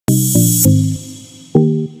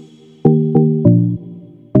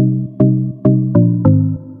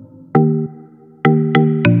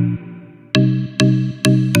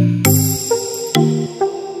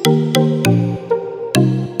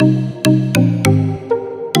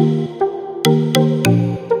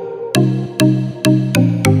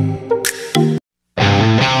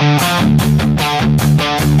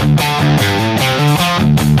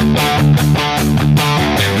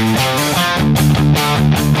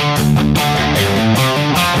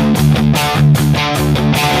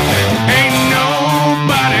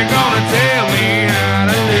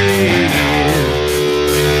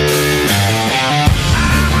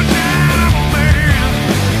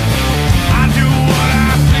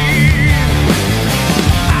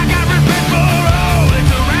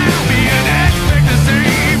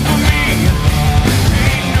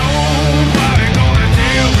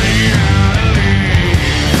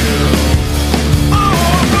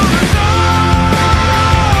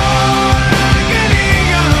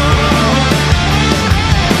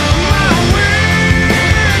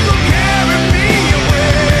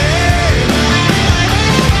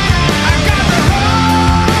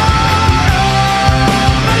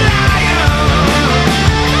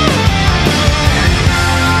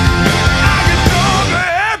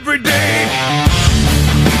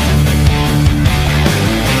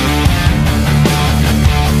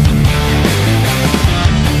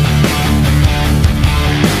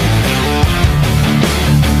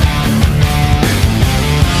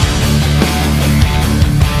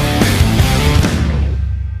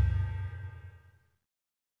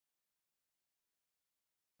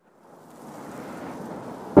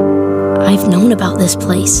I've known about this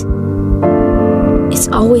place. It's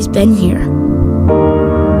always been here.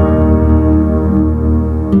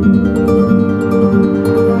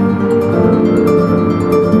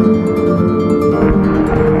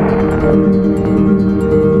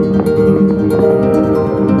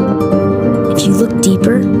 If you look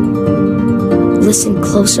deeper, listen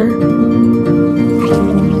closer,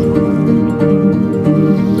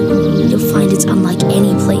 you'll find it's unlike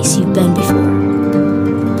any place you've been before.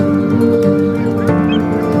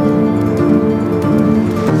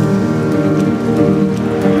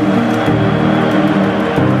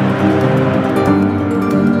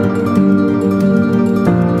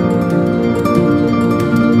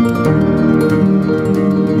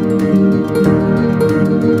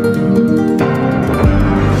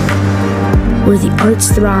 Where the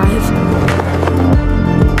arts thrive,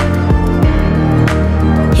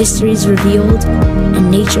 history is revealed, and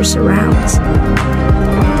nature surrounds.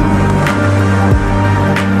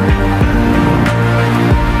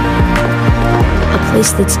 A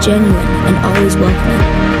place that's genuine and always welcoming,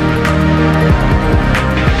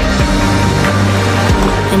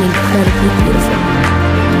 and incredibly beautiful.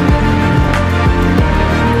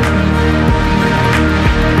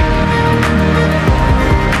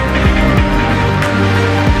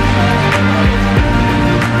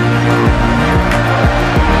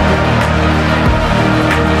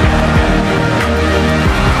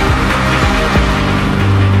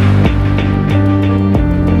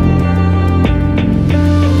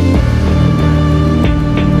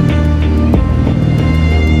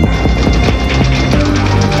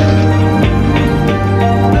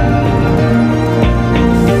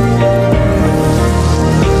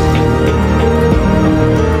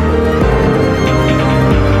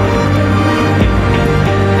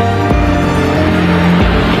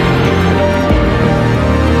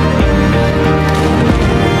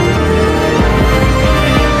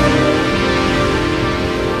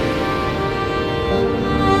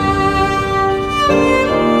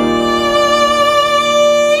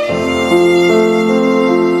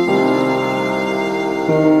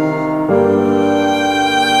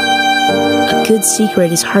 A good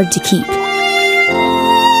secret is hard to keep.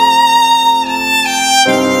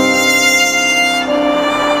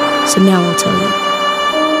 So now I'll tell you.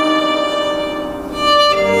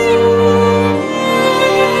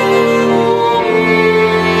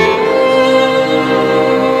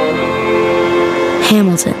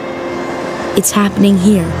 Hamilton. It's happening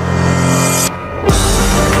here.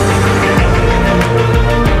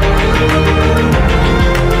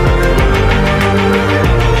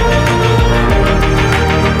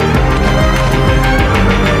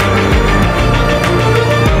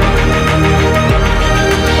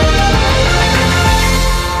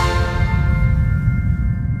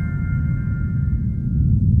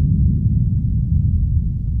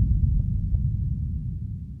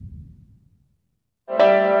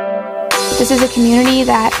 This is a community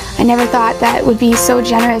that I never thought that would be so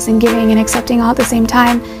generous and giving and accepting all at the same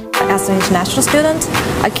time. As an international student,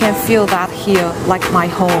 I can feel that here like my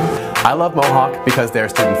home. I love Mohawk because they're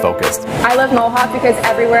student-focused. I love Mohawk because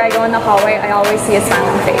everywhere I go in the hallway, I always see a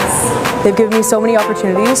smiling face. They've given me so many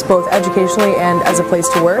opportunities, both educationally and as a place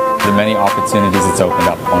to work. The many opportunities it's opened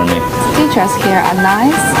up for me. Teachers here are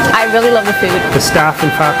nice. I really love the food. The staff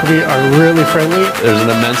and faculty are really friendly. There's an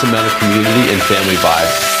immense amount of community and family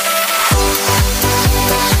vibe.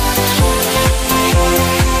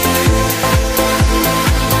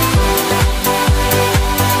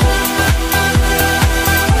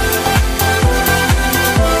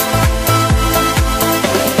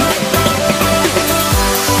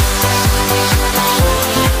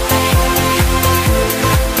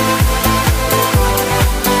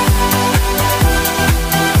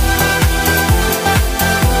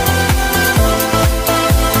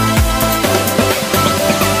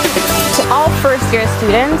 First-year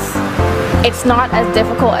students, it's not as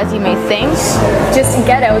difficult as you may think. Just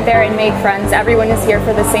get out there and make friends. Everyone is here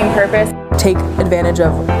for the same purpose. Take advantage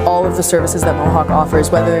of all of the services that Mohawk offers,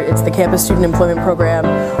 whether it's the Campus Student Employment Program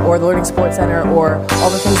or the Learning Support Center or all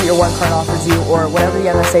the things that your One Card offers you or whatever the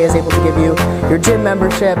MSA is able to give you, your gym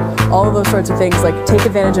membership, all of those sorts of things. Like, take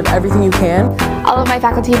advantage of everything you can. All of my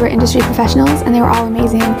faculty were industry professionals and they were all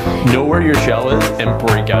amazing. Know where your shell is and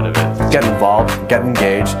break out of it. Get involved, get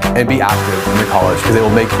engaged, and be active in your college because it will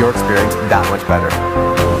make your experience that much better.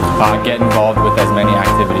 Get involved with as many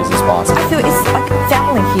activities as possible. I feel it's like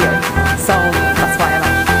family here, so that's why I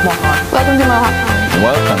like Mohawk. Welcome to Mohawk College.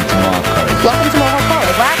 Welcome to Mohawk College. Welcome to Mohawk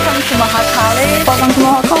College. Welcome to Mohawk College. Welcome to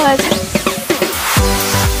Mohawk College.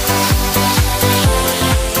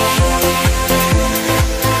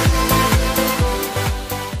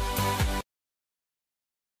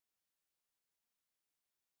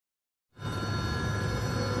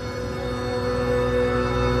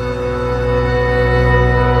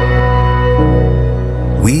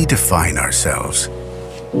 define ourselves?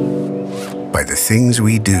 By the things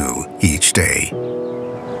we do each day.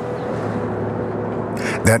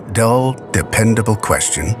 That dull, dependable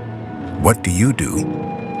question, what do you do,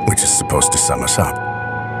 which is supposed to sum us up.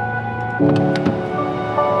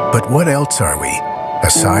 But what else are we,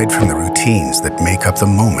 aside from the routines that make up the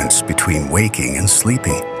moments between waking and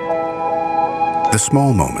sleeping? The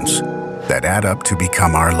small moments that add up to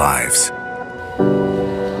become our lives.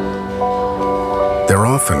 They're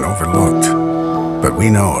often overlooked, but we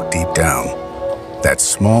know deep down that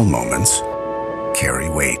small moments carry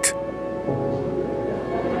weight.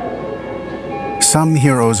 Some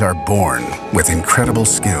heroes are born with incredible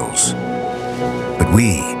skills, but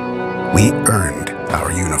we earned our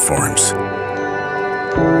uniforms.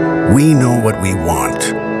 We know what we want,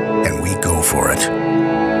 and we go for it.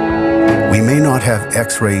 We may not have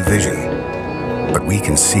X-ray vision, but we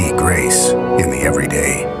can see grace in the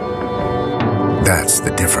everyday. That's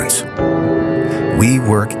the difference. We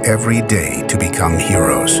work every day to become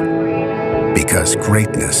heroes, because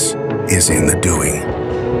greatness is in the doing.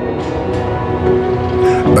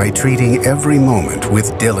 By treating every moment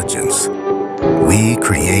with diligence, we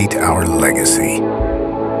create our legacy.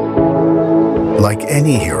 Like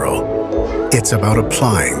any hero, it's about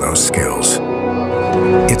applying those skills.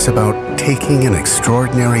 It's about taking an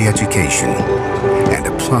extraordinary education and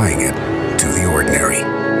applying it to the ordinary,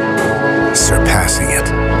 surpassing it.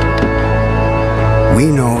 We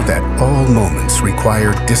know that all moments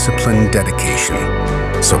require disciplined dedication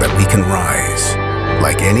so that we can rise,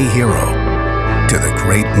 like any hero, to the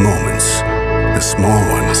great moments the small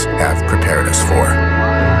ones have prepared us for.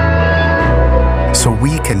 So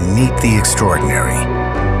we can meet the extraordinary,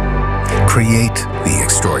 create the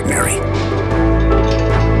extraordinary,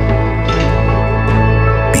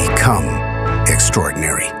 become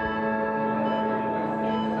extraordinary.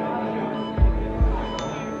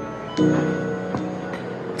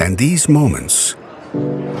 And these moments,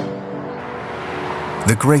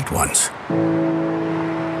 the great ones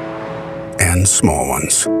and small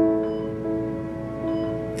ones,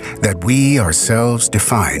 that we ourselves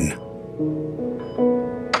define,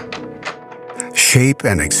 shape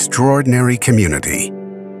an extraordinary community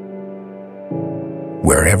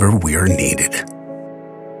wherever we're needed.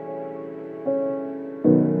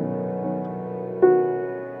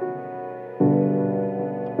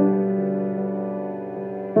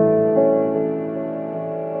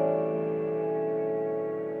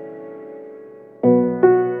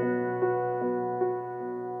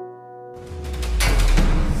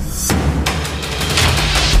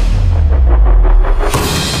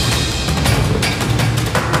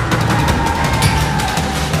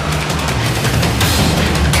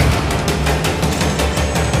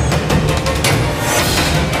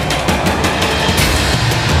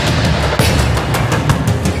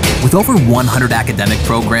 With over 100 academic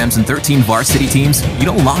programs and 13 varsity teams, you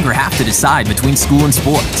no longer have to decide between school and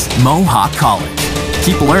sports. Mohawk College.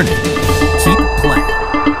 Keep learning. Keep playing.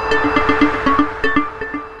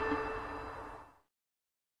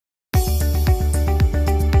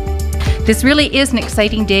 This really is an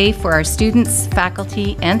exciting day for our students,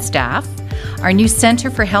 faculty, and staff. Our new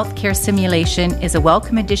Center for Healthcare Simulation is a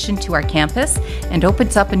welcome addition to our campus and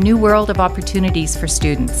opens up a new world of opportunities for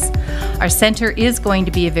students. Our center is going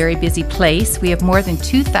to be a very busy place. We have more than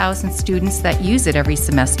 2,000 students that use it every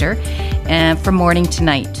semester, and from morning to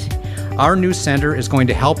night. Our new center is going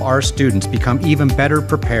to help our students become even better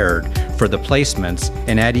prepared for the placements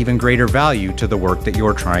and add even greater value to the work that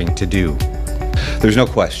you're trying to do. There's no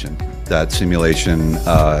question that simulation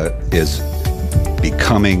is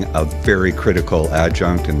becoming a very critical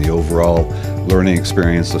adjunct in the overall learning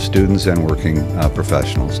experience of students and working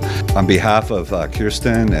professionals. On behalf of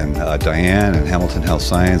Kirsten and Diane and Hamilton Health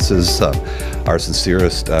Sciences, our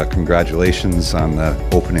sincerest congratulations on the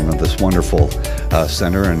opening of this wonderful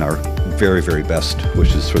center and our very, very best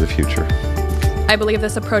wishes for the future. I believe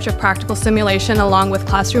this approach of practical simulation along with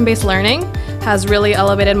classroom-based learning has really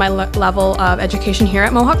elevated my level of education here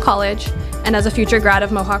at Mohawk College. And as a future grad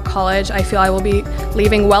of Mohawk College, I feel I will be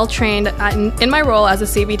leaving well-trained in my role as a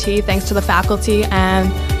CBT thanks to the faculty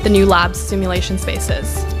and the new lab simulation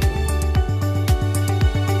spaces.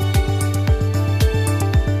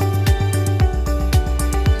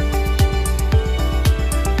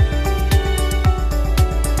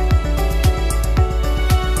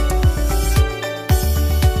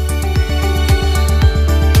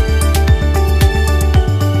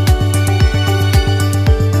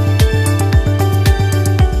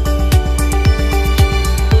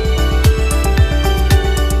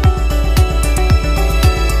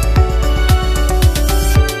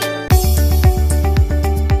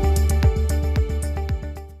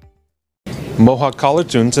 Mohawk College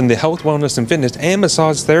students in the Health, Wellness and Fitness and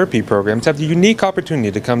Massage Therapy programs have the unique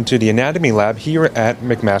opportunity to come to the Anatomy Lab here at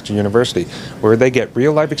McMaster University, where they get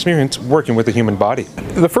real-life experience working with the human body.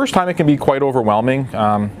 The first time it can be quite overwhelming.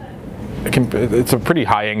 It's a pretty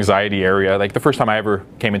high anxiety area. Like the first time I ever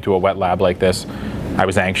came into a wet lab like this, I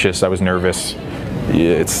was anxious, I was nervous.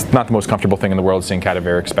 It's not the most comfortable thing in the world seeing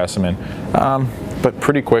cadaveric specimen. But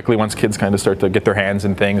pretty quickly, once kids kind of start to get their hands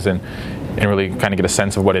in things and really kind of get a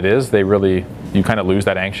sense of what it is, you kind of lose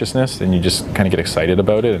that anxiousness and you just kind of get excited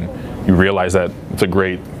about it, and you realize that it's a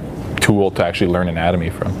great tool to actually learn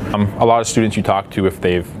anatomy from. A lot of students you talk to, if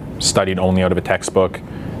they've studied only out of a textbook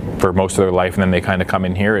for most of their life and then they kind of come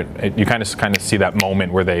in here, you kind of see that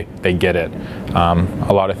moment where they get it.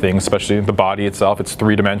 A lot of things, especially the body itself, it's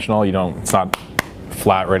three-dimensional. It's not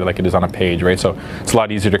flat, right, like it is on a page, right? So it's a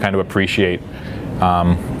lot easier to kind of appreciate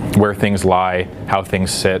where things lie, how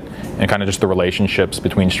things sit, and kind of just the relationships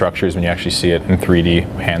between structures when you actually see it in 3D,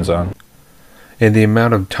 hands-on. And the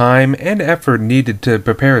amount of time and effort needed to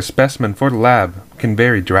prepare a specimen for the lab can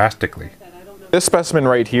vary drastically. This specimen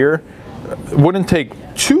right here wouldn't take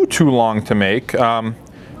too long to make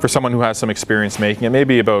for someone who has some experience making it,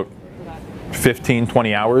 maybe about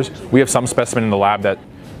 15-20 hours. We have some specimen in the lab that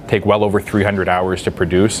take well over 300 hours to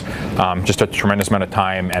produce. Just a tremendous amount of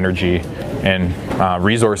time, energy, and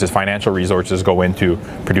financial resources go into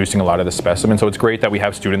producing a lot of the specimen. So it's great that we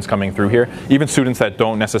have students coming through here, even students that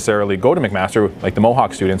don't necessarily go to McMaster, like the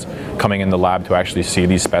Mohawk students, coming in the lab to actually see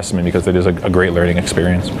these specimens, because it is a great learning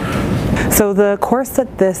experience. So the course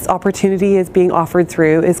that this opportunity is being offered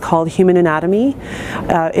through is called Human Anatomy.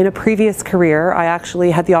 In a previous career, I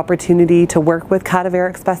actually had the opportunity to work with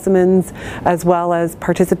cadaveric specimens as well as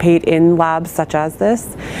participate in labs such as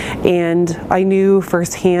this. And I knew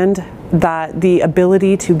firsthand that the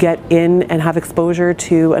ability to get in and have exposure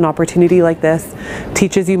to an opportunity like this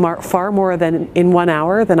teaches you far more than in 1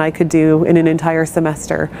 hour than I could do in an entire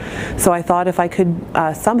semester. So I thought if I could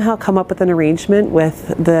somehow come up with an arrangement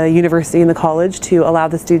with the university and the college to allow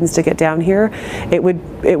the students to get down here, it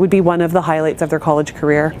would be one of the highlights of their college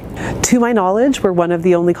career. To my knowledge, we're one of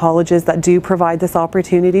the only colleges that do provide this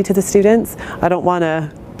opportunity to the students. I don't want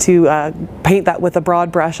to paint that with a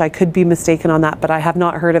broad brush. I could be mistaken on that, but I have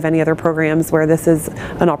not heard of any other programs where this is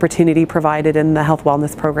an opportunity provided in the health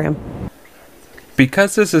wellness program.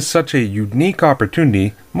 Because this is such a unique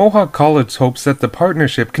opportunity, Mohawk College hopes that the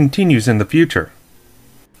partnership continues in the future.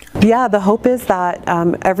 Yeah, the hope is that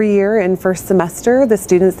every year in first semester, the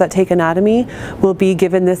students that take anatomy will be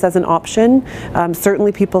given this as an option.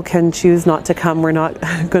 Certainly people can choose not to come. We're not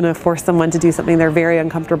going to force someone to do something they're very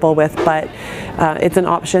uncomfortable with, but it's an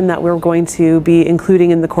option that we're going to be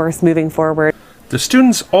including in the course moving forward. The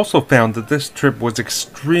students also found that this trip was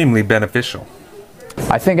extremely beneficial.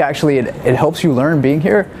 I think actually it helps you learn being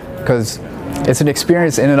here, because it's an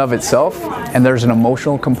experience in and of itself, and there's an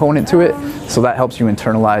emotional component to it, so that helps you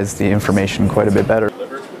internalize the information quite a bit better.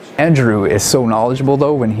 Andrew is so knowledgeable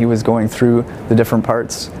though. When he was going through the different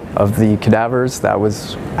parts of the cadavers, that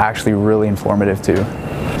was actually really informative too.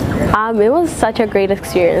 It was such a great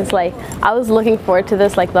experience. Like, I was looking forward to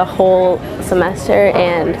this like the whole semester,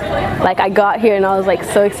 and like I got here and I was like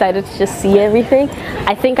so excited to just see everything.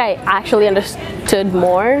 I think I actually understood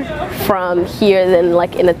more from here than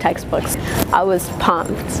like in the textbooks. I was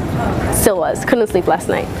pumped. Still was. Couldn't sleep last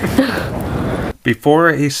night. Before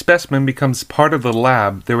a specimen becomes part of the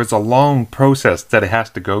lab, there is a long process that it has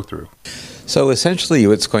to go through. So essentially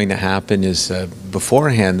what's going to happen is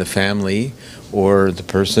beforehand the family or the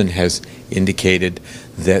person has indicated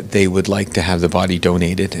that they would like to have the body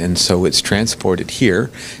donated, and so it's transported here,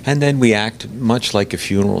 and then we act much like a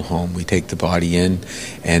funeral home. We take the body in,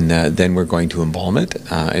 and then we're going to embalm it,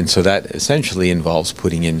 and so that essentially involves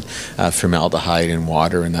putting in formaldehyde and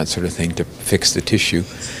water and that sort of thing to fix the tissue.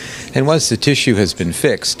 And once the tissue has been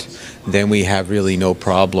fixed, then we have really no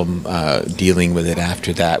problem dealing with it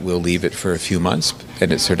after that. We'll leave it for a few months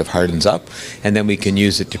and it sort of hardens up, and then we can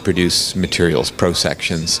use it to produce materials,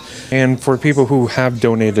 pro-sections. And for people who have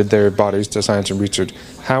donated their bodies to science and research,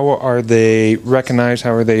 how are they recognized?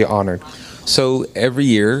 How are they honored? So every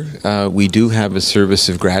year we do have a service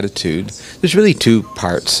of gratitude. There's really two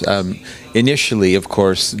parts. Initially, of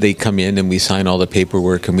course, they come in and we sign all the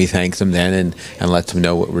paperwork and we thank them then and let them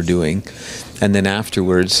know what we're doing. And then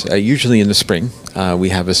afterwards, usually in the spring, we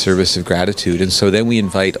have a service of gratitude. And so then we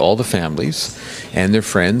invite all the families and their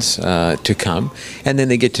friends to come. And then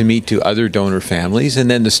they get to meet to other donor families. And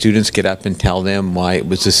then the students get up and tell them why it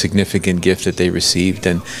was a significant gift that they received.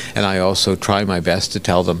 And I also try my best to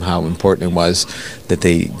tell them how important it was that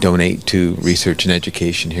they donate to research and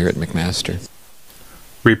education here at McMaster.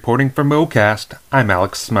 Reporting from MoCast, I'm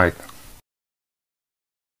Alex Smythe.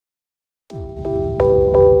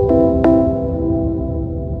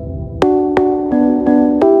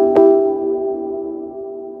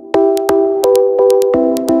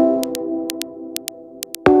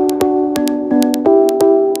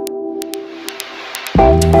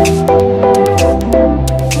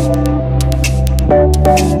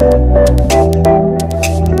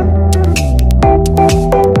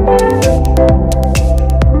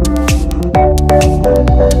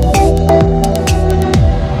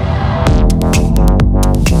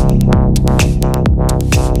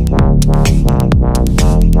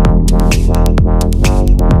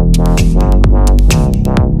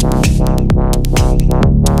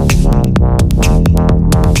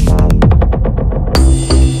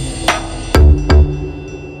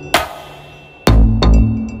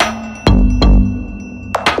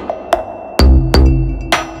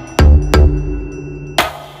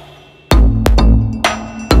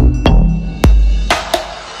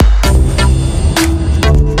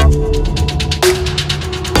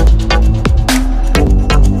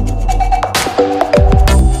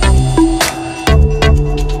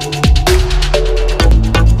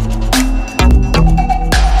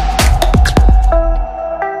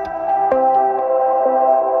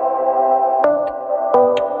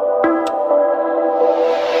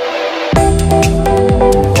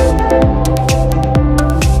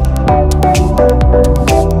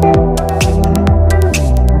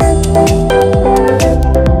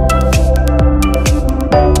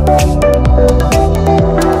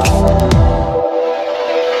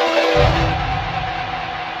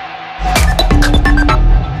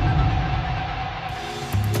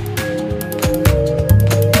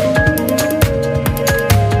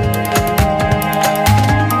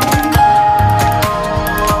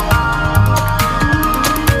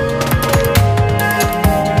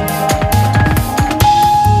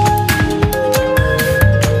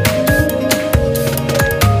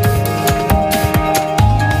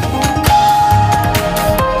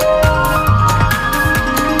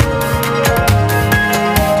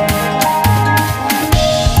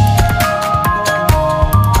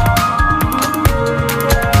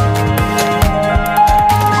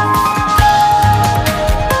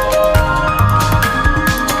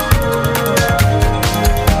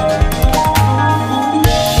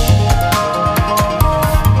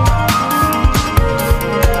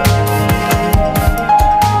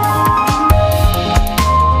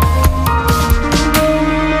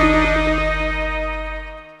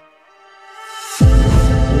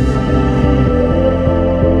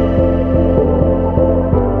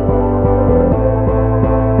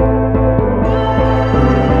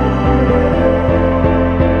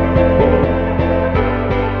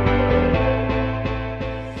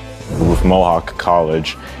 Mohawk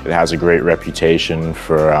College, it has a great reputation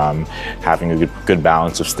for having a good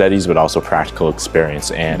balance of studies but also practical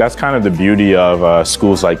experience. And that's kind of the beauty of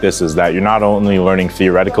schools like this, is that you're not only learning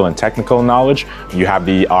theoretical and technical knowledge, you have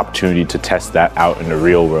the opportunity to test that out in the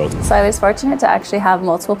real world. So I was fortunate to actually have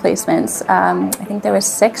multiple placements. I think there were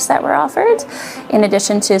 6 that were offered, in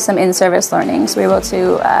addition to some in-service learning. So we were able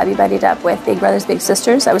to be buddied up with Big Brothers Big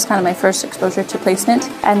Sisters. That was kind of my first exposure to placement.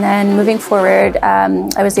 And then moving forward,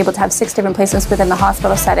 I was able to have 6 different placements within the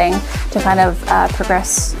hospital setting to kind of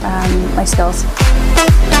progress my skills.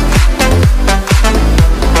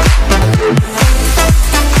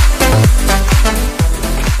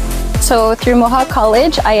 So through Mohawk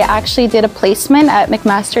College, I actually did a placement at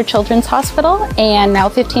McMaster Children's Hospital, and now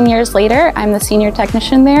 15 years later, I'm the senior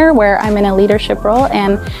technician there, where I'm in a leadership role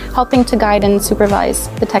and helping to guide and supervise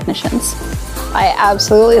the technicians. I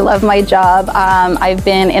absolutely love my job. I've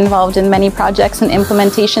been involved in many projects and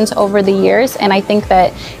implementations over the years, and I think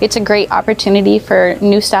that it's a great opportunity for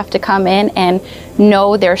new staff to come in and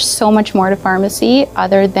know there's so much more to pharmacy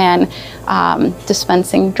other than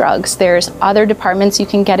dispensing drugs. There's other departments you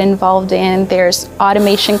can get involved in. There's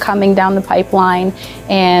automation coming down the pipeline,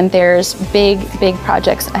 and there's big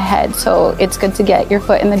projects ahead. So it's good to get your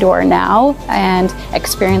foot in the door now and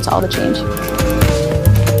experience all the change.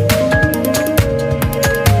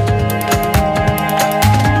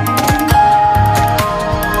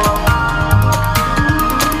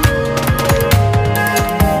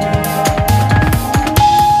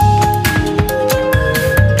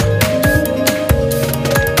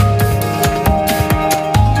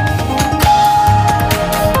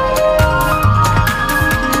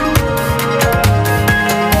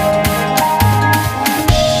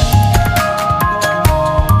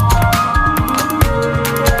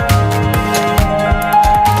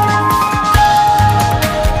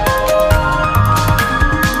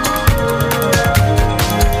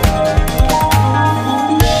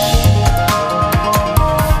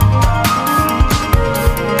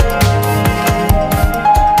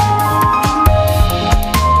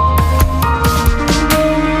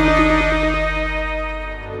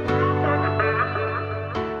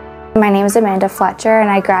 My name is Amanda Fletcher, and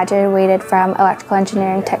I graduated from Electrical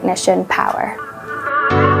Engineering Technician Power.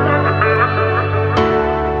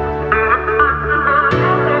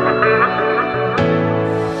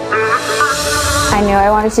 I knew I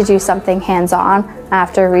wanted to do something hands-on.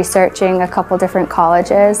 After researching a couple different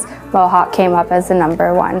colleges, Mohawk came up as the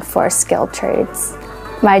 #1 for skilled trades.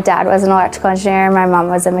 My dad was an electrical engineer, my mom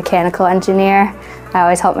was a mechanical engineer. I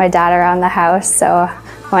always helped my dad around the house, so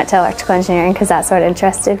I went to electrical engineering because that's what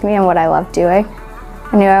interested me and what I loved doing.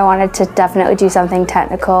 I knew I wanted to definitely do something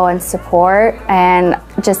technical and support, and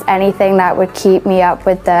just anything that would keep me up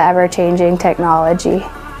with the ever-changing technology.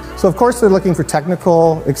 So of course they're looking for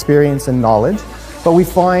technical experience and knowledge, but we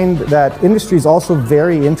find that industry is also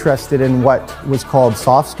very interested in what was called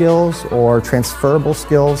soft skills or transferable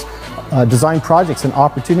skills, design projects, and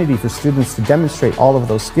opportunity for students to demonstrate all of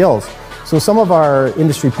those skills. So some of our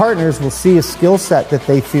industry partners will see a skill set that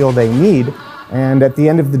they feel they need, and at the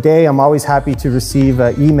end of the day, I'm always happy to receive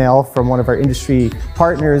an email from one of our industry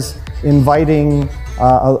partners inviting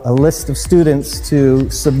a list of students to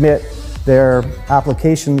submit their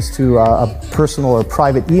applications to a personal or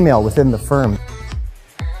private email within the firm.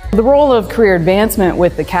 The role of career advancement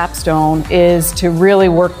with the capstone is to really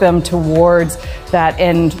work them towards that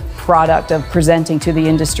end product of presenting to the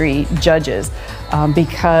industry judges,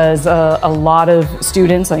 because a lot of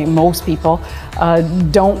students, I mean most people,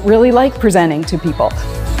 don't really like presenting to people.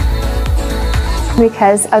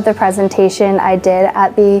 Because of the presentation I did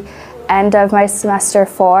at the end of my semester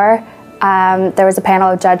 4, there was a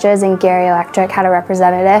panel of judges, and Gary Electric had a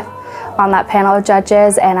representative on that panel of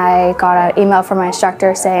judges, and I got an email from my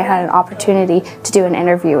instructor saying I had an opportunity to do an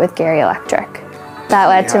interview with Gary Electric. That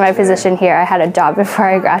led to my position here. I had a job before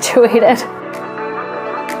I graduated.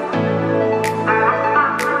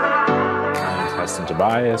 I'm Heston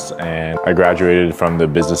Tobias, and I graduated from the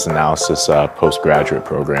Business Analysis postgraduate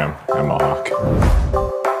program at Mohawk.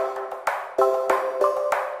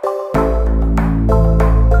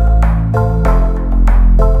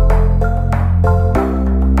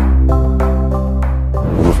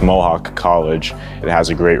 Mohawk College, it has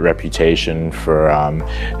a great reputation for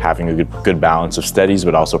having a good balance of studies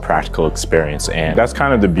but also practical experience. And that's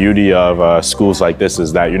kind of the beauty of schools like this,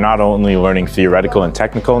 is that you're not only learning theoretical and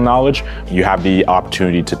technical knowledge, you have the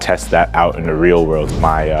opportunity to test that out in the real world.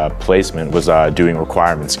 My placement was doing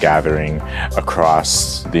requirements gathering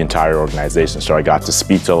across the entire organization. So I got to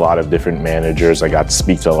speak to a lot of different managers, I got to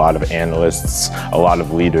speak to a lot of analysts, a lot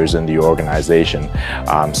of leaders in the organization.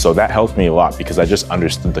 So that helped me a lot because I just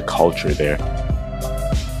understood the culture culture there.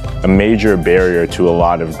 A major barrier to a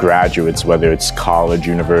lot of graduates, whether it's college,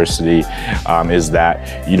 university, is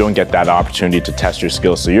that you don't get that opportunity to test your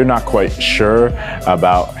skills. So you're not quite sure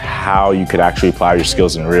about how you could actually apply your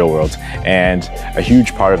skills in the real world. And a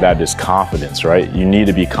huge part of that is confidence, right? You need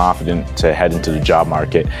to be confident to head into the job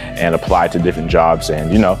market and apply to different jobs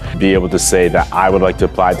and, you know, be able to say that I would like to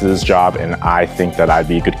apply to this job and I think that I'd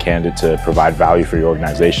be a good candidate to provide value for your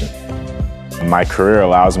organization. My career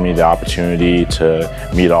allows me the opportunity to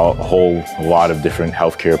meet a whole lot of different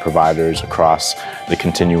healthcare providers across the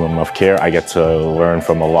continuum of care. I get to learn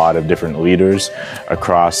from a lot of different leaders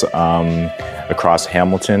across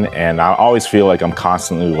Hamilton, and I always feel like I'm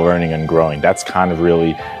constantly learning and growing. That's kind of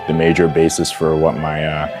really the major basis for what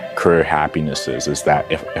my career happiness is that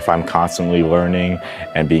if I'm constantly learning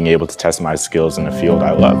and being able to test my skills in a field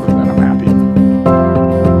I love, then I'm happy.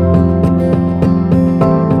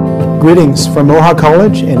 Greetings from Mohawk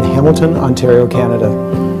College in Hamilton, Ontario, Canada.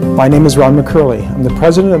 My name is Ron McCurley. I'm the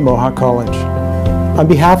president of Mohawk College. On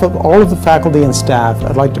behalf of all of the faculty and staff,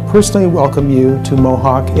 I'd like to personally welcome you to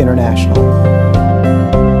Mohawk International.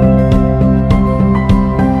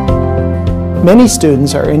 Many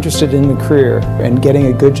students are interested in a career and getting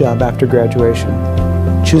a good job after graduation.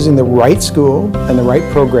 Choosing the right school and the right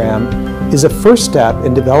program is a first step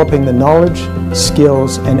in developing the knowledge,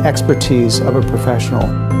 skills, and expertise of a professional.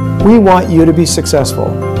 We want you to be successful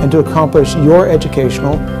and to accomplish your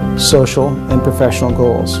educational, social, and professional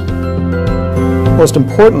goals. Most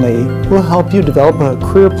importantly, we'll help you develop a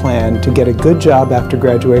career plan to get a good job after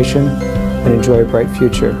graduation and enjoy a bright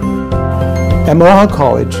future. At Mohawk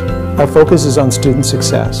College, our focus is on student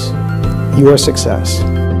success, your success.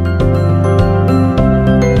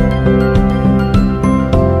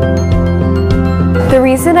 The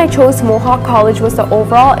reason I chose Mohawk College was the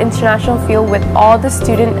overall international feel with all the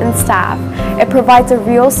students and staff. It provides a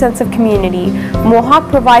real sense of community. Mohawk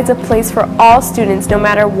provides a place for all students, no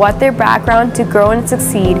matter what their background, to grow and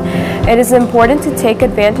succeed. It is important to take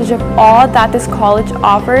advantage of all that this college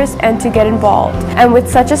offers and to get involved. And with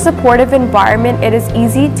such a supportive environment, it is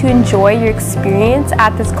easy to enjoy your experience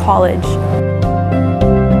at this college.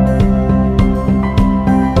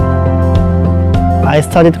 I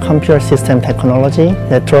studied computer system technology,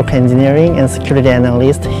 network engineering, and security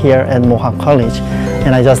analyst here at Mohawk College,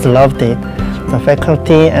 and I just loved it. The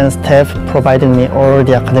faculty and staff provided me all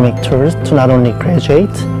the academic tools to not only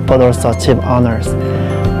graduate, but also achieve honors.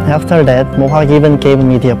 After that, Mohawk even gave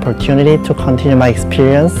me the opportunity to continue my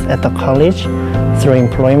experience at the college through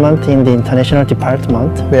employment in the international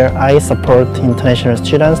department, where I support international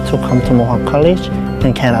students to come to Mohawk College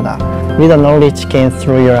in Canada. With the knowledge gained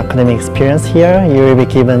through your academic experience here, you will be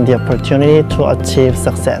given the opportunity to achieve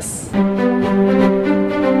success.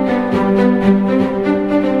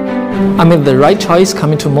 I made the right choice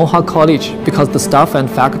coming to Mohawk College because the staff and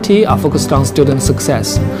faculty are focused on student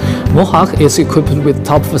success. Mohawk is equipped with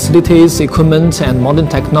top facilities, equipment, and modern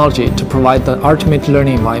technology to provide the ultimate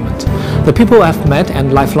learning environment. The people I've met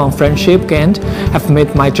and lifelong friendship gained have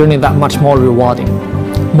made my journey that much more rewarding.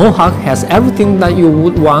 Mohawk has everything that you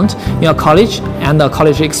would want in a college and a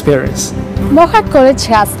college experience. Mohawk College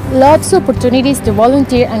has lots of opportunities to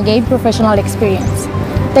volunteer and gain professional experience.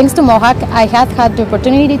 Thanks to Mohawk, I have had the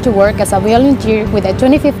opportunity to work as a volunteer with the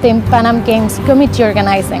 2015 Pan Am Games committee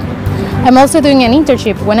organizing. I'm also doing an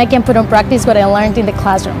internship when I can put on practice what I learned in the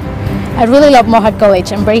classroom. I really love Mohawk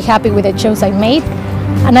College. I'm very happy with the choice I made,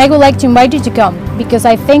 and I would like to invite you to come because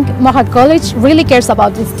I think Mohawk College really cares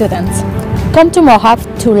about its students. Come to Mohawk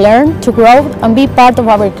to learn, to grow, and be part of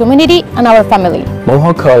our community and our family.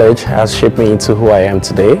 Mohawk College has shaped me into who I am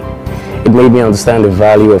today. It made me understand the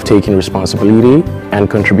value of taking responsibility and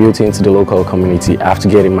contributing to the local community after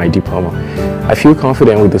getting my diploma. I feel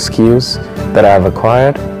confident with the skills that I have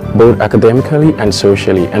acquired, both academically and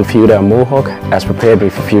socially, and feel that Mohawk has prepared me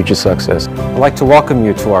for future success. I'd like to welcome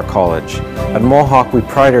you to our college. At Mohawk, we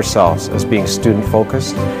pride ourselves as being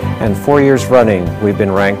student-focused, and 4 years running, we've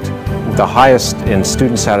been ranked the highest in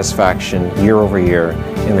student satisfaction year over year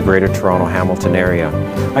in the Greater Toronto Hamilton area.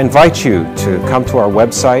 I invite you to come to our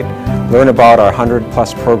website, learn about our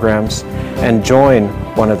 100+ programs, and join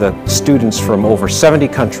one of the students from over 70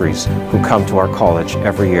 countries who come to our college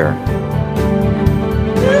every year.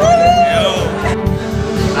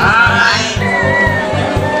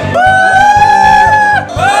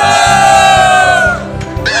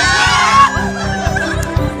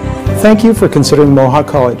 Thank you for considering Mohawk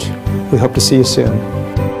College. We hope to see you soon.